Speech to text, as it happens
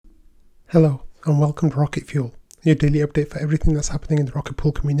Hello and welcome to Rocket Fuel, your daily update for everything that's happening in the Rocket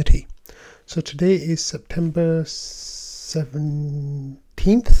Pool community. So today is September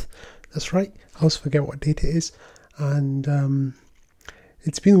 17th, that's right, I always forget what date it is, and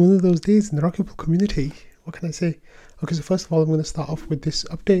it's been one of those days in the Rocket Pool community. What can I say? Okay, so first of all I'm going to start off with this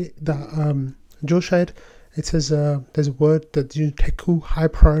update that Joe shared. It says there's a word that Junteku high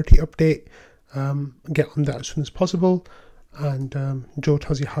priority update, get on that as soon as possible. And Joe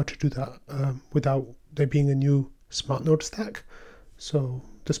tells you how to do that without there being a new smart node stack. So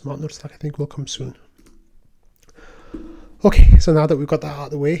the smart node stack I think will come soon. Okay, so now that we've got that out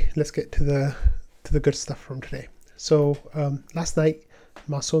of the way, let's get to the good stuff from today. So last night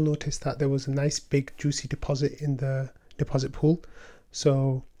Marceau noticed that there was a nice big juicy deposit in the deposit pool.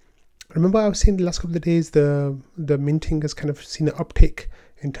 So remember I was saying the last couple of days the minting has kind of seen an uptick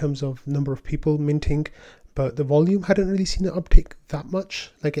in terms of number of people minting, but the volume hadn't really seen an uptick that much.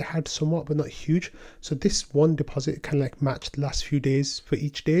 Like it had somewhat, but not huge. So this one deposit kind of like matched the last few days for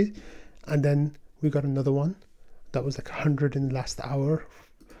each day. And then we got another one that was like 100 in the last hour.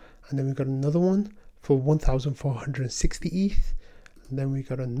 And then we got another one for 1,460 ETH. And then we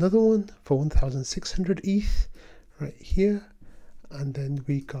got another one for 1,600 ETH right here. And then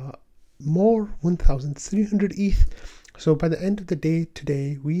we got more 1,300 ETH. So by the end of the day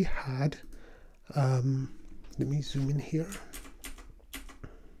today, we had let me zoom in here.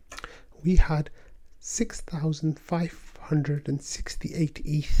 We had 6,568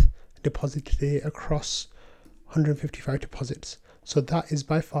 ETH deposited today across 155 deposits. So that is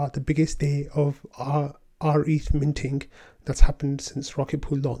by far the biggest day of our ETH minting that's happened since Rocket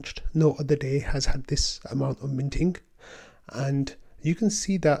Pool launched. No other day has had this amount of minting, and you can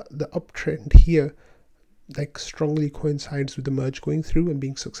see that the uptrend here like strongly coincides with the merge going through and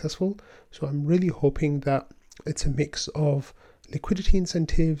being successful. So I'm really hoping that it's a mix of liquidity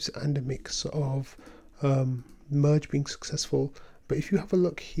incentives and a mix of merge being successful. But if you have a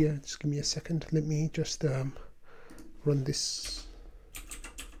look here, just give me a second, let me just run this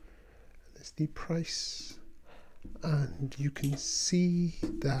the price, and you can see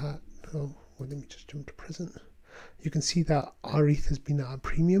that let me just jump to present. You can see that our ETH has been at a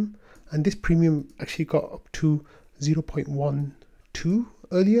premium, and this premium actually got up to 0.12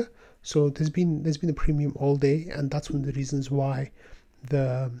 earlier. So there's been a premium all day, and that's one of the reasons why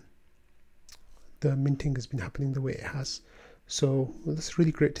the minting has been happening the way it has. So that's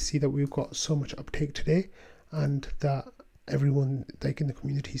really great to see that we've got so much uptake today, and that everyone like in the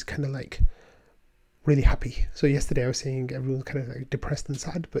community is kind of like really happy. So yesterday I was saying everyone's kind of like depressed and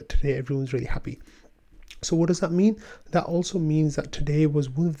sad, but today everyone's really happy. So what does that mean? That also means that today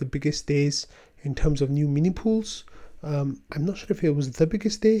was one of the biggest days in terms of new mini pools. I'm not sure if it was the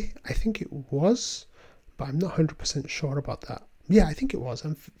biggest day. I think it was, but I'm not 100% sure about that. Yeah, I think it was.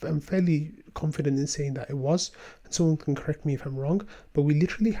 I'm fairly confident in saying that it was, and someone can correct me if I'm wrong. But we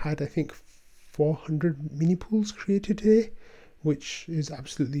literally had, I think, 400 mini pools created today, which is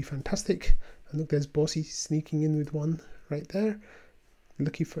absolutely fantastic. And look, there's Bossy sneaking in with one right there.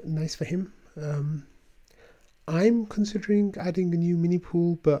 Nice for him. I'm considering adding a new mini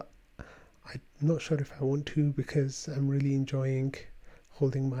pool, but I'm not sure if I want to because I'm really enjoying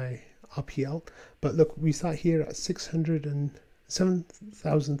holding my RPL. But look, we start here at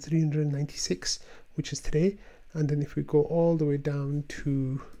 7,396, which is today. And then if we go all the way down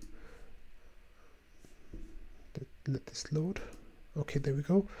to, let this load. Okay, there we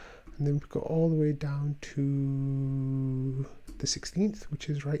go. And then we go all the way down to the 16th, which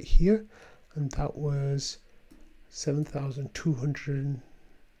is right here. And that was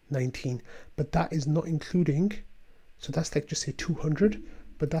 7,219, but that is not including, so that's like just say 200,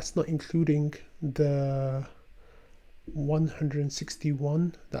 but that's not including the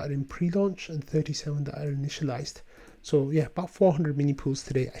 161 that are in pre-launch and 37 that are initialized. So yeah, about 400 mini pools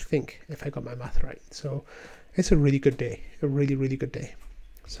today, I think, if I got my math right. So it's a really good day, a really, really good day.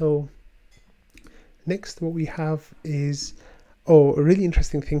 So next what we have is a really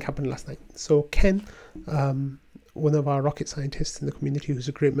interesting thing happened last night. So Ken, one of our rocket scientists in the community, who's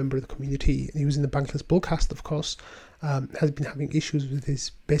a great member of the community, he was in the Bankless Bullcast, of course, has been having issues with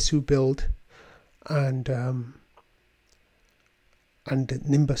his Besu build and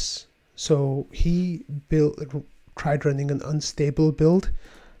Nimbus. So he tried running an unstable build,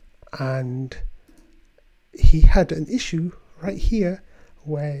 and he had an issue right here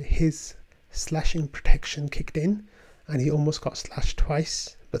where his slashing protection kicked in, and he almost got slashed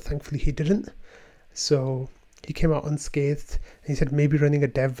twice, but thankfully he didn't. So he came out unscathed, and he said maybe running a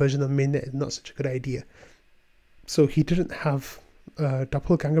dev version of Mainnet is not such a good idea. So he didn't have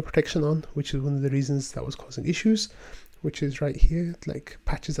doppelganger protection on, which is one of the reasons that was causing issues. which is right here. Like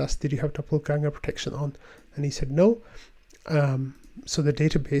Patches asked, did you have doppelganger protection on? And he said no. So the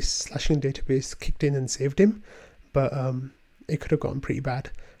database, slashing database, kicked in and saved him, but it could have gotten pretty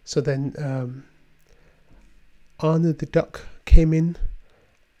bad. So then Arne the duck came in,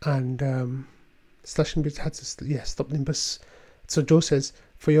 and slashing bits had to stop Nimbus. So Joe says,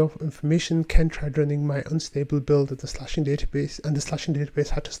 for your information, Ken tried running my unstable build of the slashing database, and the slashing database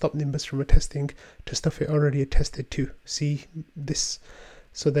had to stop Nimbus from attesting to stuff it already attested to. See this?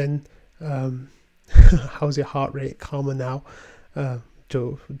 So then, how's your heart rate? Calmer now?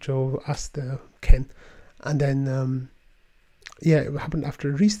 Joe asked Ken, and then it happened after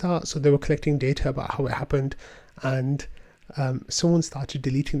a restart. So they were collecting data about how it happened, and someone started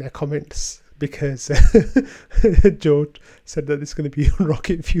deleting their comments because Joe said that it's going to be on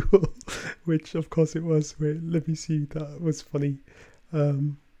rocket fuel, which of course it was. Wait, let me see. That was funny.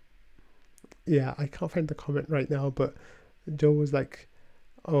 I can't find the comment right now, but Joe was like,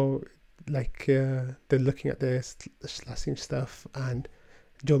 oh, like they're looking at the slashing stuff, and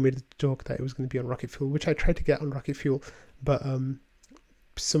Joe made a joke that it was going to be on rocket fuel, which I tried to get on rocket fuel, but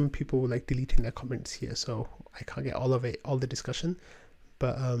some people were like deleting their comments here, so I can't get all of it, all the discussion.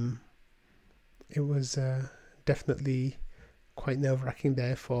 But it was definitely quite nerve-wracking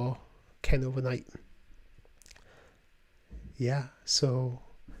there for Ken overnight. Yeah, so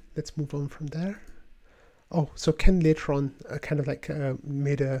let's move on from there. Oh, so Ken later on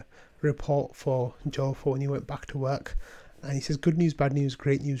made a report for Joe for when he went back to work, and he says good news, bad news,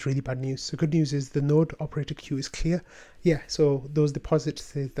 great news, really bad news. So good news is the node operator queue is clear. Yeah, so those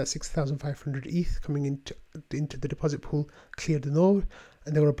deposits, that 6,500 ETH coming into the deposit pool cleared the node,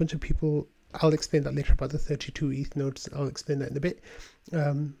 and there were a bunch of people. I'll explain that later about the 32 ETH nodes. I'll explain that in a bit.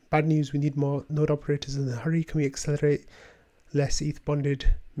 Bad news, we need more node operators in a hurry. Can we accelerate less ETH bonded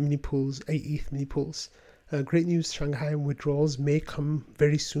mini pools, 8 ETH mini pools? Great news, Shanghai withdrawals may come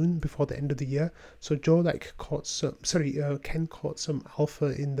very soon before the end of the year. So Joe Ken caught some alpha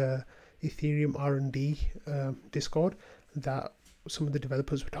in the Ethereum R&D Discord that some of the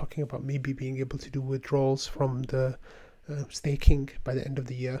developers were talking about maybe being able to do withdrawals from the staking by the end of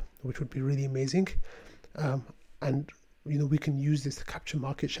the year, which would be really amazing. And we can use this to capture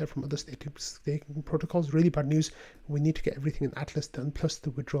market share from other staking protocols. Really bad news, we need to get everything in Atlas done, plus the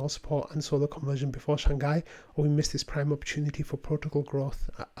withdrawal support and solar conversion before Shanghai, or we miss this prime opportunity for protocol growth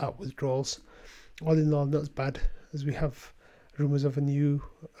at withdrawals. All in all, not as bad, as we have rumors of a new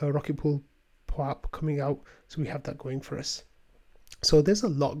Rocket Pool POAP coming out, so we have that going for us. So there's a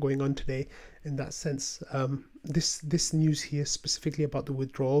lot going on today in that sense. This news here specifically about the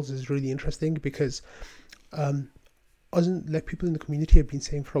withdrawals is really interesting because people in the community have been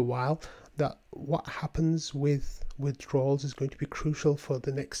saying for a while that what happens with withdrawals is going to be crucial for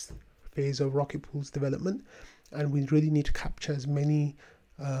the next phase of Rocket Pool's development, and we really need to capture as many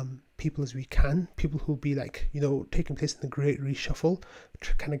people as we can, people who'll be taking place in the great reshuffle,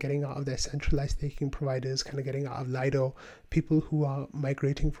 kind of getting out of their centralized staking providers, kind of getting out of Lido, people who are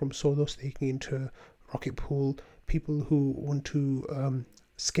migrating from solo staking into Rocket Pool, people who want to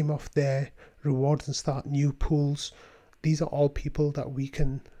skim off their rewards and start new pools. These are all people that we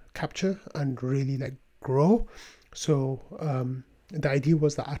can capture and really grow. So the idea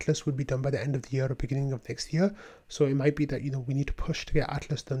was that Atlas would be done by the end of the year or beginning of next year. So it might be that we need to push to get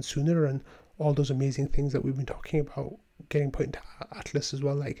Atlas done sooner, and all those amazing things that we've been talking about getting put into Atlas as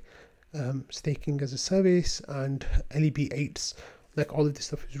well, like staking as a service and LEB8s. All of this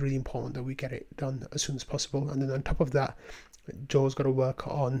stuff is really important that we get it done as soon as possible. And then on top of that, Joe's got to work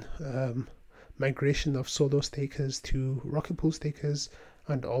on migration of solo stakers to Rocket Pool stakers,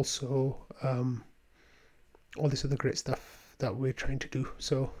 and also all this other great stuff that we're trying to do.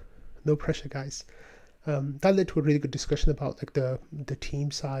 So no pressure, guys. That led to a really good discussion about the team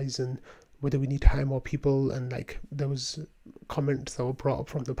size and whether we need to hire more people, and there was comments that were brought up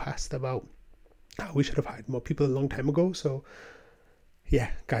from the past about how we should have hired more people a long time ago. So yeah,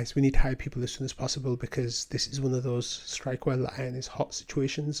 guys, we need to hire people as soon as possible, because this is one of those strike while the iron is hot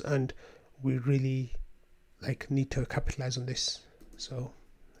situations, and we really need to capitalize on this. So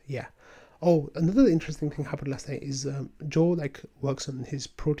yeah. Oh, another interesting thing happened last night is Joe works on his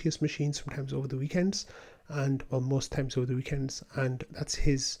Proteus machine sometimes over the weekends, and most times over the weekends, and that's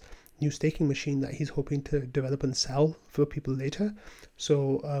his new staking machine that he's hoping to develop and sell for people later.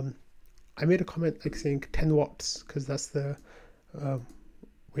 So I made a comment saying 10 watts, because that's the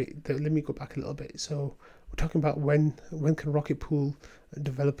let me go back a little bit. So we're talking about when can Rocket Pool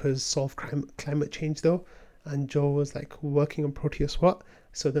developers solve climate change though, and Joe was working on Proteus what?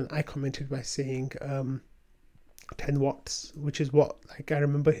 So then I commented by saying 10 watts, which is what I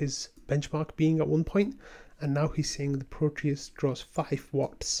remember his benchmark being at one point. and now he's saying the Proteus draws 5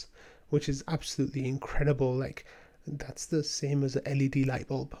 watts, which is absolutely incredible. Like, that's the same as an LED light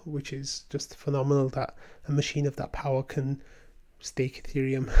bulb, which is just phenomenal that a machine of that power can stake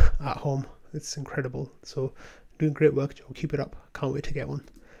Ethereum at home. It's incredible. So doing great work, Joe. Keep it up. Can't wait to get one.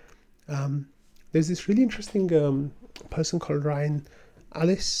 There's this really interesting person called Ryan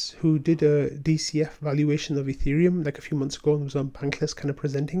Alice who did a DCF valuation of Ethereum like a few months ago and was on Bankless kind of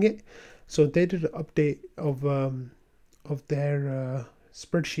presenting it. So they did an update of their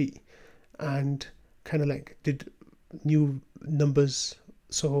spreadsheet and kind of like did new numbers.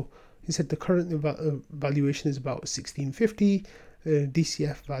 So he said the current valuation is about 1650.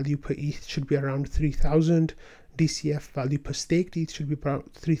 DCF value per ETH should be around 3000. DCF value per staked ETH should be about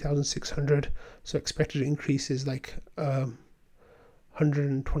 3600. So expected increase is like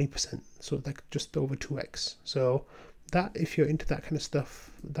 120%. So like just over 2x. So that, if you're into that kind of stuff,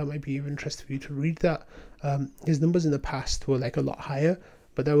 that might be of interest for you to read that. His numbers in the past were like a lot higher,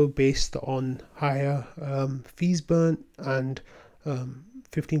 but they were based on higher fees burnt, and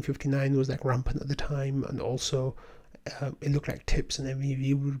 1559 was like rampant at the time, and also it looked like tips and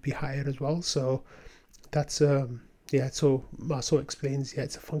MEV would be higher as well. So that's so Marceau explains,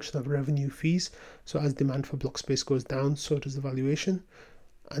 it's a function of revenue fees. So as demand for block space goes down, so does the valuation.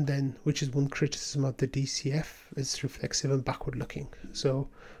 And then, which is one criticism of the DCF, it's reflexive and backward looking. So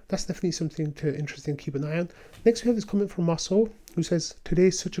that's definitely something interesting to keep an eye on. Next we have this comment from Marceau, who says, today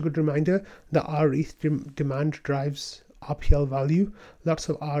is such a good reminder that RETH demand drives RPL value. Lots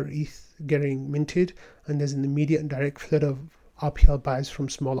of RETH getting minted, and there's an immediate and direct flood of RPL buys from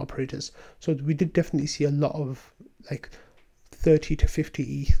small operators. So we did definitely see a lot of like 30 to 50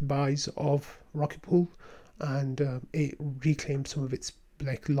 ETH buys of Rocket Pool, and it reclaimed some of its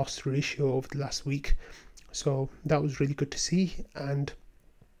like loss ratio over the last week. So that was really good to see. And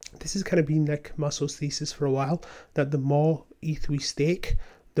this has kind of been like Marceau's thesis for a while, that the more ETH we stake,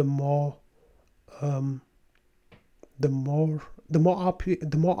 the more RETH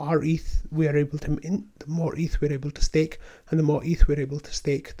we are able to mint, the more ETH we're able to stake, and the more ETH we're able to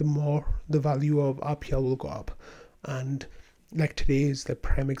stake, the more the value of RPL will go up. And like today is the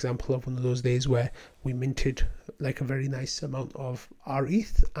prime example of one of those days where we minted like a very nice amount of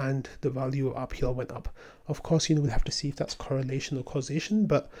RETH and the value of RPL went up. Of course, we'll have to see if that's correlation or causation,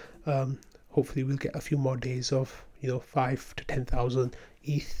 but hopefully we'll get a few more days of 5 to 10,000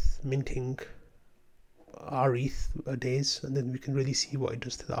 ETH minting RETH days, and then we can really see what it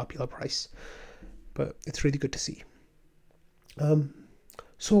does to the RPL price. But it's really good to see.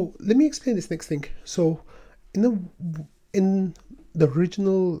 So let me explain this next thing. So in the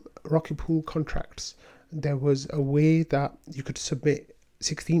original Rocket Pool contracts, there was a way that you could submit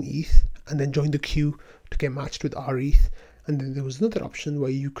 16 ETH and then join the queue to get matched with RETH. And then there was another option where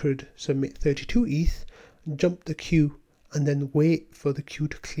you could submit 32 ETH, jump the queue, and then wait for the queue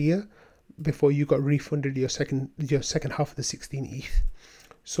to clear before you got refunded your second half of the 16 ETH.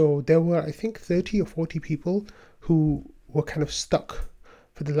 So there were, I think, 30 or 40 people who were kind of stuck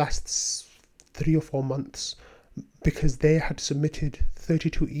for the last 3 or 4 months because they had submitted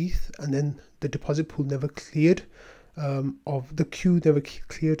 32 ETH and then the deposit pool never cleared, of the queue never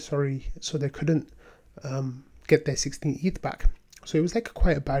cleared, so they couldn't get their 16 ETH back. So it was like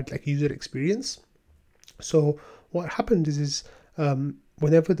quite a bad like user experience. So what happened is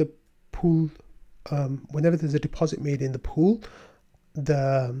whenever the pool, whenever there's a deposit made in the pool,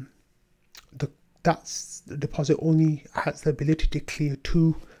 the deposit only has the ability to clear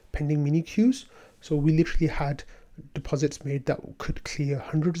 2 pending mini queues. So we literally had deposits made that could clear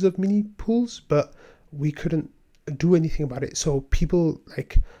hundreds of mini pools, but we couldn't do anything about it. So people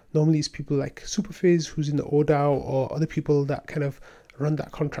normally it's people like Superfizz, who's in the ODAO, or other people that kind of run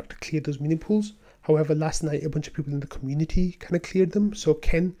that contract to clear those mini pools. However, last night a bunch of people in the community kind of cleared them. So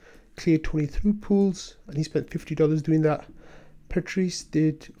Ken cleared 23 pools and he spent $50 doing that. Patrice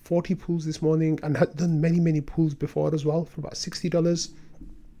did 40 pools this morning and had done many pools before as well for about $60.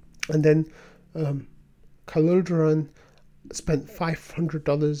 And then Calodron spent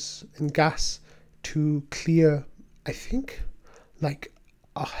 $500 in gas to clear, I think, like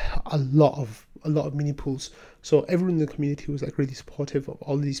a lot of mini pools. So everyone in the community was like really supportive of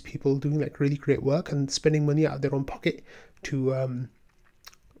all these people doing like really great work and spending money out of their own pocket to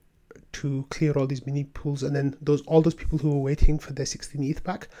clear all these mini pools. And then all those people who were waiting for their 16 ETH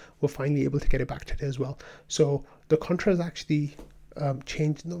back were finally able to get it back today as well. So the contract has actually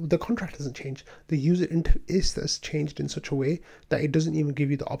changed. No, the contract hasn't changed. The user interface has changed in such a way that it doesn't even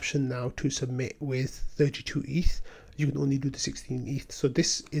give you the option now to submit with 32 ETH. You can only do the 16 ETH. So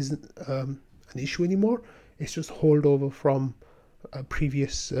this isn't an issue anymore. It's just holdover from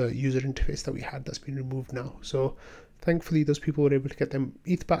previous user interface that we had that's been removed now. So thankfully those people were able to get them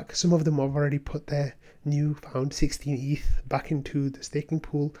ETH back. Some of them have already put their new found 16 ETH back into the staking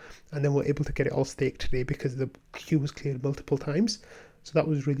pool, and then we're able to get it all staked today because the queue was cleared multiple times. So that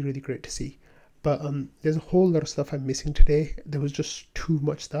was really, really great to see. But there's a whole lot of stuff I'm missing today. There was just too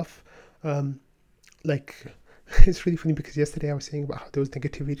much stuff. It's really funny because yesterday I was saying about how there was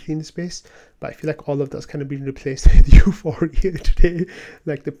negativity in the space, but I feel like all of that's kind of been replaced with euphoria today.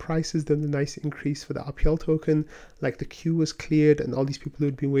 Like the price has done a nice increase for the RPL token, like the queue was cleared, and all these people who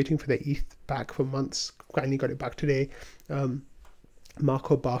had been waiting for their ETH back for months finally got it back today.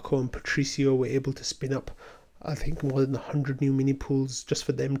 Marco Barco and Patricio were able to spin up, I think, more than 100 new mini pools just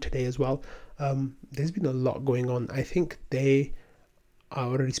for them today as well. There's been a lot going on. I think they are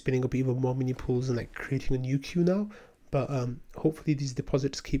already spinning up even more mini pools and like creating a new queue now. But hopefully these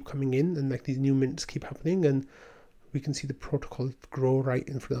deposits keep coming in and like these new mints keep happening, and we can see the protocol grow right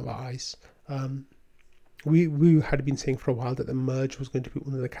in front of our eyes. We had been saying for a while that the merge was going to be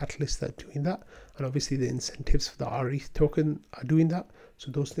one of the catalysts that are doing that, and obviously the incentives for the RETH token are doing that. So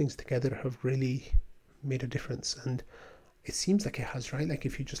those things together have really made a difference, and it seems like it has, right? Like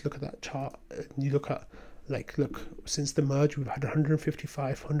if you just look at that chart and you look at look, since the merge we've had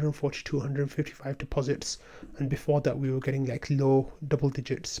 155, 142, 155 deposits, and before that we were getting like low double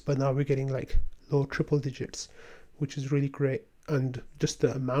digits, but now we're getting like low triple digits, which is really great. And just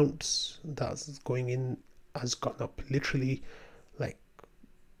the amounts that's going in has gone up literally like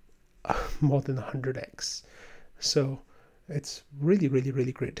more than 100x. So it's really, really,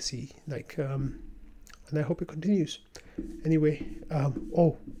 really great to see, and I hope it continues. Anyway,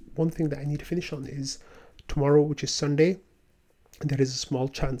 one thing that I need to finish on is tomorrow, which is Sunday, there is a small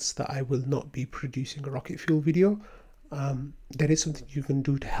chance that I will not be producing a rocket fuel video. There is something you can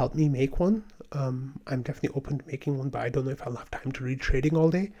do to help me make one. I'm definitely open to making one, but I don't know if I'll have time to read trading all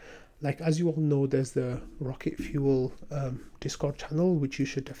day. Like, as you all know, there's the Rocket Fuel Discord channel, which you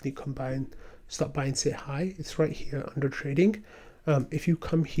should definitely come by and stop by and say hi. It's right here under trading. If you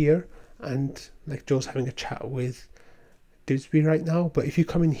come here, and like Joe's having a chat with Disby right now, but if you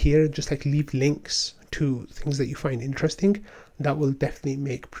come in here and just like leave links to things that you find interesting, that will definitely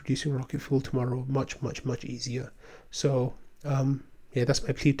make producing rocket fuel tomorrow much, much, much easier. So yeah, that's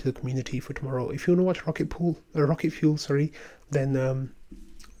my plea to the community for tomorrow. If you want to watch rocket fuel, then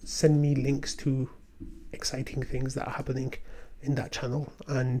send me links to exciting things that are happening in that channel,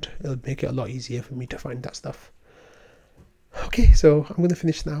 and it'll make it a lot easier for me to find that stuff. Okay, so I'm going to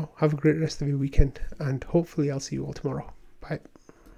finish now. Have a great rest of your weekend, and hopefully I'll see you all tomorrow. Bye.